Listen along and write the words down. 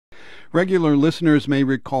Regular listeners may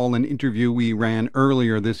recall an interview we ran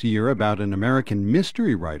earlier this year about an American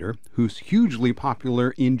mystery writer who's hugely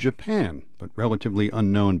popular in Japan, but relatively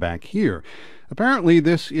unknown back here. Apparently,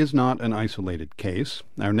 this is not an isolated case.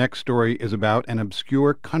 Our next story is about an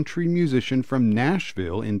obscure country musician from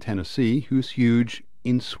Nashville in Tennessee who's huge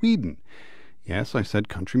in Sweden. Yes, I said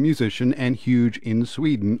country musician and huge in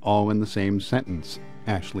Sweden all in the same sentence.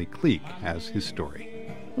 Ashley Cleek has his story.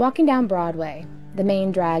 Walking down Broadway, the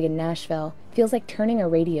main drag in Nashville, feels like turning a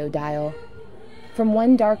radio dial. From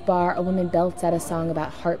one dark bar, a woman belts out a song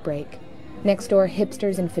about heartbreak. Next door,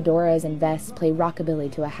 hipsters in fedoras and vests play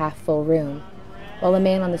rockabilly to a half-full room, while a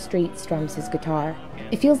man on the street strums his guitar.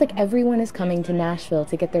 It feels like everyone is coming to Nashville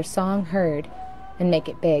to get their song heard and make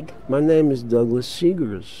it big. My name is Doug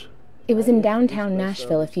Seegers. It was in downtown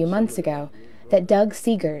Nashville a few months ago that Doug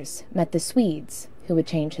Seegers met the Swedes who would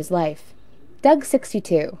change his life. Doug's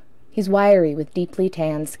 62. He's wiry with deeply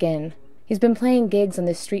tanned skin. He's been playing gigs on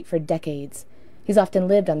this street for decades. He's often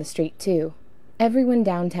lived on the street, too. Everyone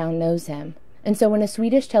downtown knows him. And so when a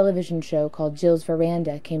Swedish television show called Jill's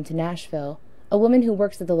Veranda came to Nashville, a woman who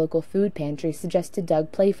works at the local food pantry suggested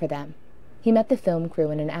Doug play for them. He met the film crew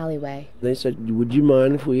in an alleyway. They said, "Would you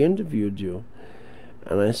mind if we interviewed you?"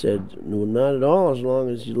 And I said, "No, not at all, as long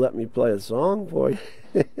as you let me play a song for you."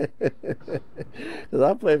 Because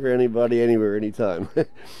I'll play for anybody, anywhere, anytime.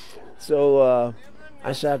 So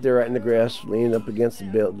I sat there right in the grass, leaning up against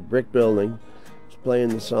the brick building, just playing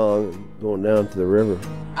the song and going down to the river.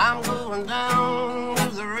 I'm going down to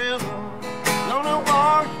the river, gonna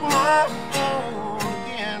wash my soul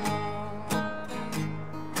again.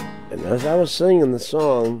 And as I was singing the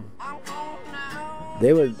song,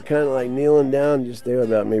 they were kind of like kneeling down, they were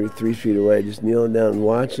about maybe 3 feet away, just kneeling down and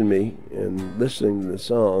watching me and listening to the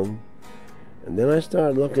song. And then I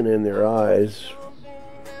started looking in their eyes,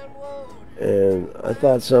 and I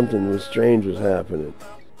thought something strange was happening.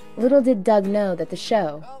 Little did Doug know that the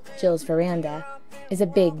show, Jill's Veranda, is a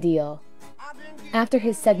big deal. After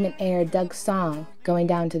his segment aired, Doug's song, Going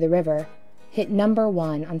Down to the River, hit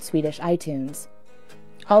 #1 on Swedish iTunes.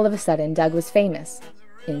 All of a sudden, Doug was famous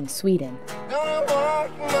in Sweden.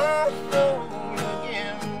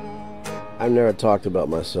 I've never talked about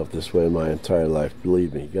myself this way in my entire life,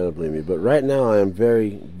 believe me, you gotta believe me. But right now I am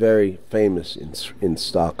very, very famous in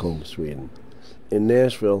Stockholm, Sweden. In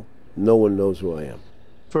Nashville, no one knows who I am.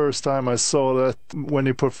 First time I saw that when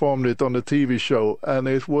he performed it on the TV show, and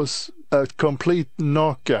it was a complete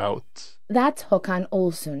knockout. That's Håkan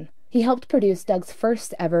Olsson. He helped produce Doug's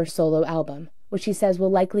first ever solo album, which he says will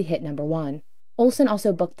likely hit #1. Olsson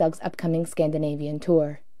also booked Doug's upcoming Scandinavian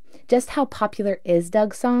tour. Just how popular is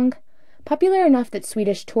Doug's song? Popular enough that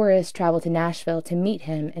Swedish tourists travel to Nashville to meet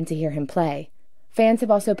him and to hear him play. Fans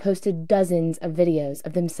have also posted dozens of videos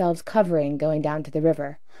of themselves covering Going Down to the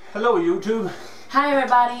River. Hello YouTube. Hi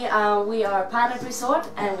everybody, we are Pilot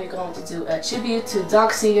Resort and we're going to do a tribute to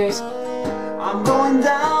Doug Seegers. I'm going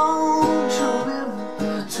down to the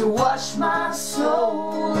river to wash my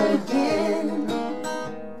soul again.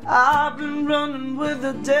 I've been running with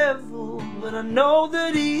the devil, but I know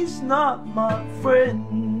that he's not my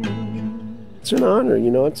friend. It's an honor,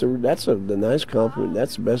 you know. That's a nice compliment.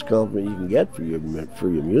 That's the best compliment you can get for your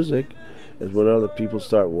music, is when other people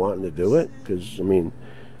start wanting to do it. Because I mean,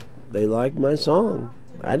 they like my song.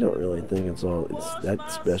 I don't really think it's that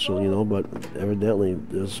special, you know. But evidently,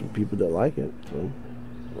 there's some people that like it. So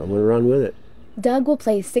I'm gonna run with it. Doug will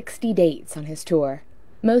play 60 dates on his tour.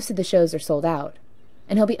 Most of the shows are sold out,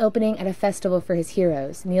 and he'll be opening at a festival for his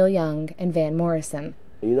heroes, Neil Young and Van Morrison.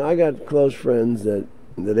 You know, I got close friends that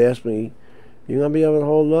ask me, "You're going to be able to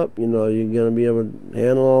hold up? You know, you're going to be able to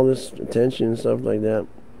handle all this attention and stuff like that?"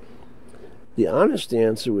 The honest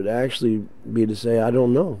answer would actually be to say, I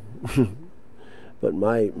don't know. But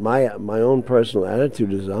my own personal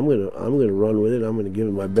attitude is I'm gonna run with it. I'm going to give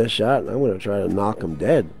it my best shot, and I'm going to try to knock them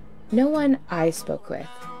dead. No one I spoke with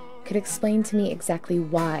could explain to me exactly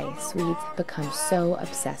why Swedes have become so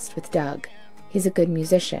obsessed with Doug. He's a good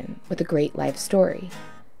musician with a great life story.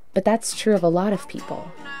 But that's true of a lot of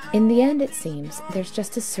people. In the end, it seems there's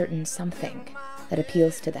just a certain something that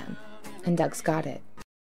appeals to them, and Doug's got it.